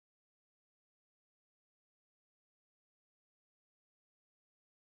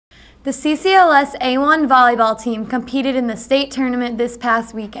The CCLS A1 volleyball team competed in the state tournament this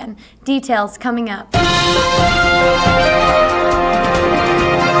past weekend. Details coming up.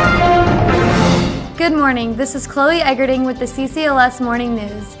 Good morning, this is Chloe Eggerding with the CCLS Morning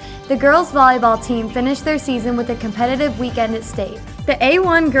News. The girls volleyball team finished their season with a competitive weekend at state. The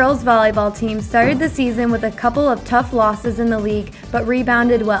A1 girls volleyball team started the season with a couple of tough losses in the league, but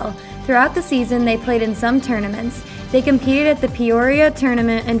rebounded well. Throughout the season, they played in some tournaments. They competed at the Peoria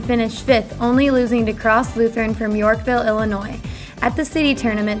tournament and finished 5th, only losing to Cross Lutheran from Yorkville, Illinois. At the city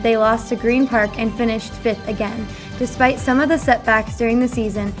tournament, they lost to Green Park and finished 5th again. Despite some of the setbacks during the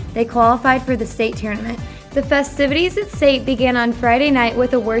season, they qualified for the state tournament. The festivities at state began on Friday night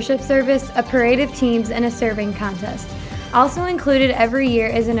with a worship service, a parade of teams, and a serving contest. Also included every year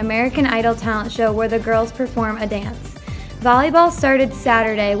is an American Idol talent show where the girls perform a dance. Volleyball started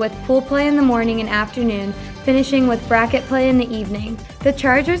Saturday with pool play in the morning and afternoon, finishing with bracket play in the evening. The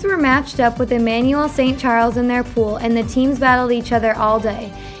Chargers were matched up with Emmanuel St. Charles in their pool, and the teams battled each other all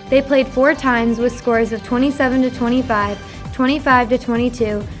day. They played 4 times with scores of 27-25,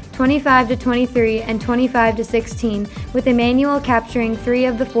 25-22, 25-23, and 25-16, with Emmanuel capturing 3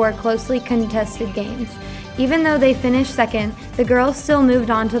 of the 4 closely contested games. Even though they finished second, the girls still moved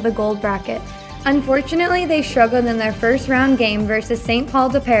on to the gold bracket. Unfortunately, they struggled in their first round game versus St. Paul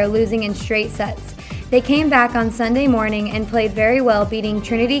de Pere, losing in straight sets. They came back on Sunday morning and played very well, beating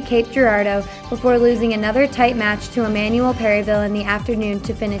Trinity Cape Girardeau before losing another tight match to Emmanuel Perryville in the afternoon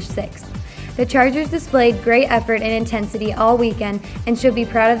to finish 6th. The Chargers displayed great effort and intensity all weekend and should be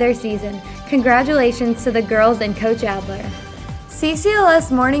proud of their season. Congratulations to the girls and Coach Adler.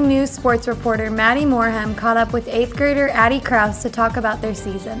 CCLS Morning News sports reporter Maddie Moreham caught up with 8th grader Addie Krause to talk about their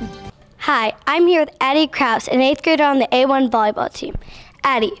season. Hi, I'm here with Addie Krause, an 8th grader on the A1 volleyball team.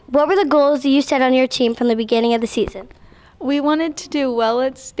 Addie, what were the goals you set on your team from the beginning of the season? We wanted to do well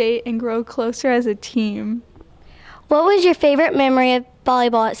at state and grow closer as a team. What was your favorite memory of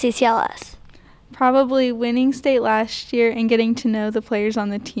volleyball at CCLS? Probably winning state last year and getting to know the players on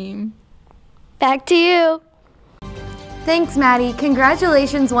the team. Back to you. Thanks, Maddie.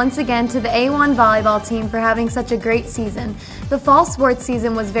 Congratulations once again to the A1 volleyball team for having such a great season. The fall sports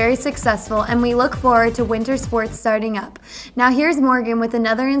season was very successful, and we look forward to winter sports starting up. Now here's Morgan with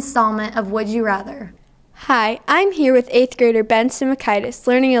another installment of Would You Rather. Hi, I'm here with 8th grader Ben Simakaitis,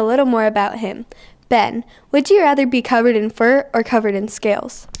 learning a little more about him. Ben, would you rather be covered in fur or covered in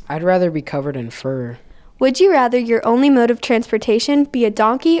scales? I'd rather be covered in fur. Would you rather your only mode of transportation be a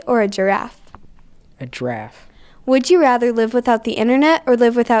donkey or a giraffe? A giraffe. Would you rather live without the internet or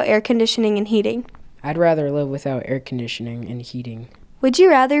live without air conditioning and heating? I'd rather live without air conditioning and heating. Would you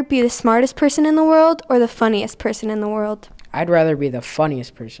rather be the smartest person in the world or the funniest person in the world? I'd rather be the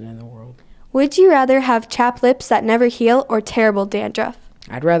funniest person in the world. Would you rather have chapped lips that never heal or terrible dandruff?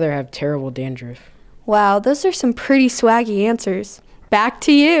 I'd rather have terrible dandruff. Wow, those are some pretty swaggy answers. Back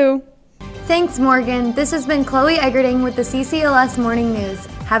to you. Thanks, Morgan. This has been Chloe Eggerding with the CCLS Morning News.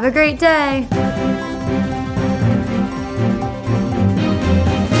 Have a great day.